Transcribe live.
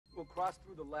We'll cross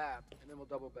through the lab, and then we'll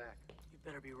double back. You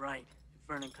better be right. If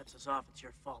Vernon cuts us off, it's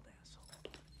your fault, asshole.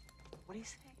 What do you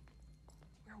say?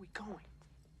 Where are we going?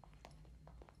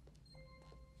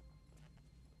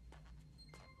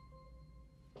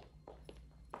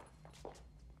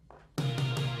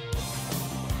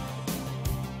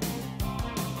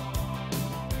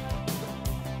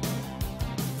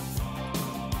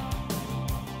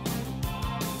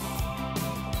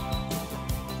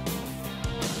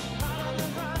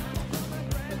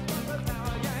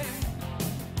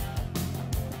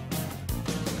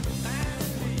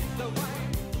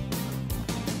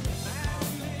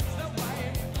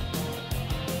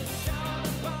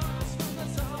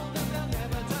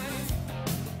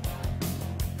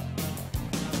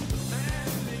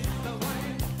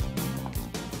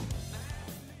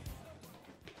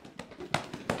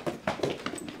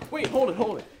 Wait, hold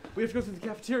it. We have to go through the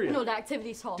cafeteria. No, the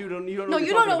activities hall. Dude, you don't know no, what you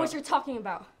you're don't know talking what about. you're talking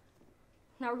about.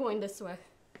 Now we're going this way.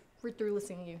 We're through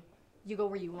listening to you. You go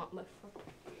where you want,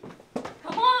 motherfucker.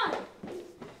 Come on!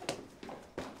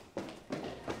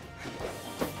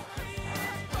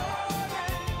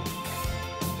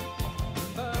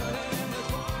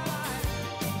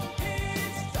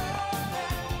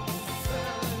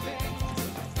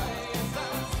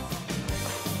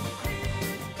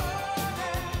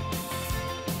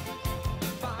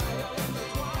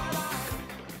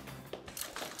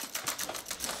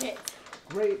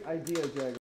 Great idea,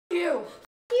 Jagger. You,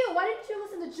 why didn't you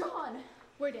listen to John?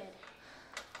 We're dead.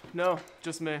 No,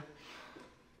 just me.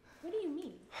 What do you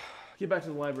mean? Get back to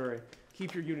the library.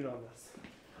 Keep your unit on this.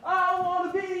 I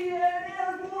want to be an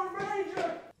airborne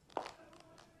ranger!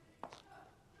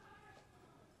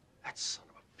 That son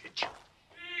of a bitch.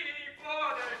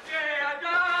 Before the day I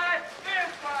die,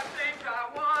 if I think I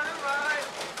want to ride,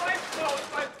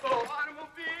 my slow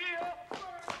automobile.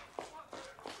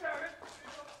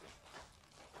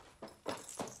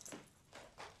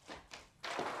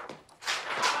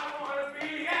 I want to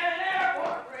be an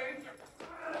airport ranger.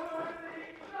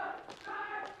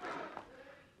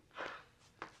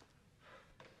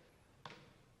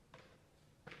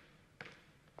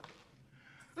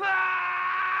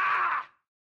 Ah!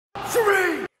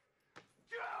 3,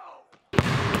 2,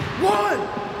 1!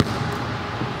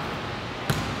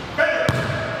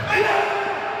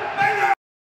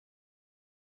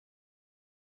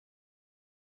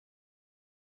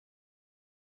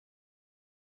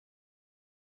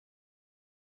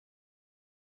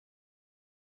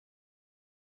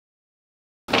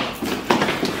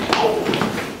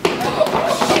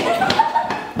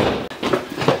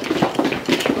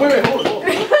 Wait, hold it.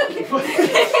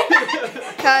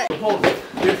 Cut. Hold it.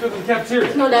 We have to go to the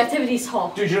cafeteria. No, the activities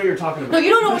hall. Dude, you know what you're talking about. No,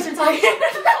 you don't know what you're talking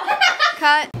about.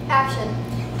 Cut. Action.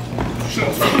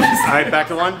 Alright, back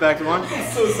to one.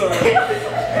 I'm so sorry.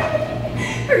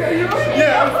 Are you okay?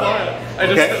 Yeah, I'm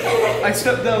fine. I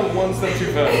stepped down one step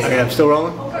too fast. Okay, I'm still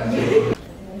rolling.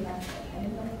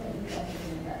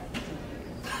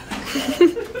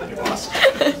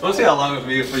 We'll see how long it'll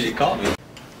be before you call me.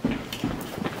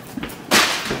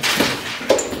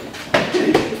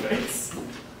 Thanks.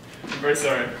 I'm very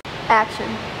sorry. Action.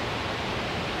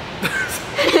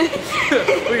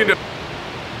 We can do it.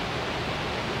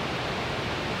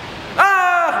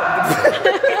 Ah!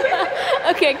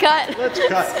 Okay, cut. Let's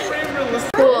cut.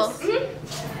 Cool.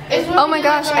 Oh my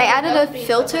gosh, I added a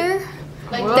filter.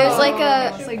 There's like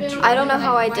a, I don't know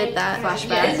how I did that.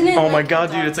 Flashback. Oh my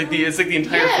god, dude, it's like the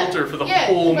entire filter for the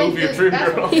whole movie of Dream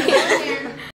Girl.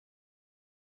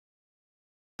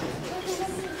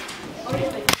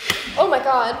 Oh my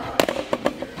god.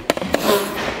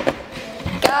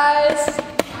 Guys.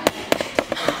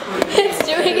 It's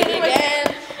doing it again.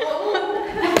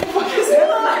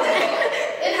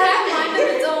 It had a mind of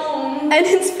its own. And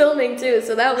it's filming too,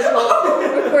 so that was all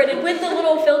recorded with the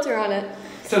little filter on it.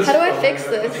 How do I fix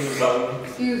this?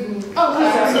 Excuse me. Oh,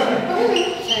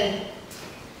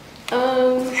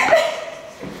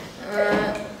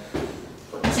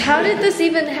 How did this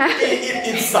even happen?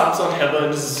 It stops on Heba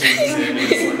and just zooms in and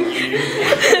it's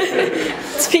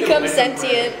like It's become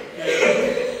sentient.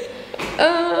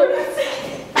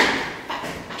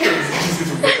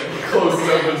 closes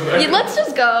up. Let's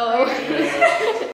just go.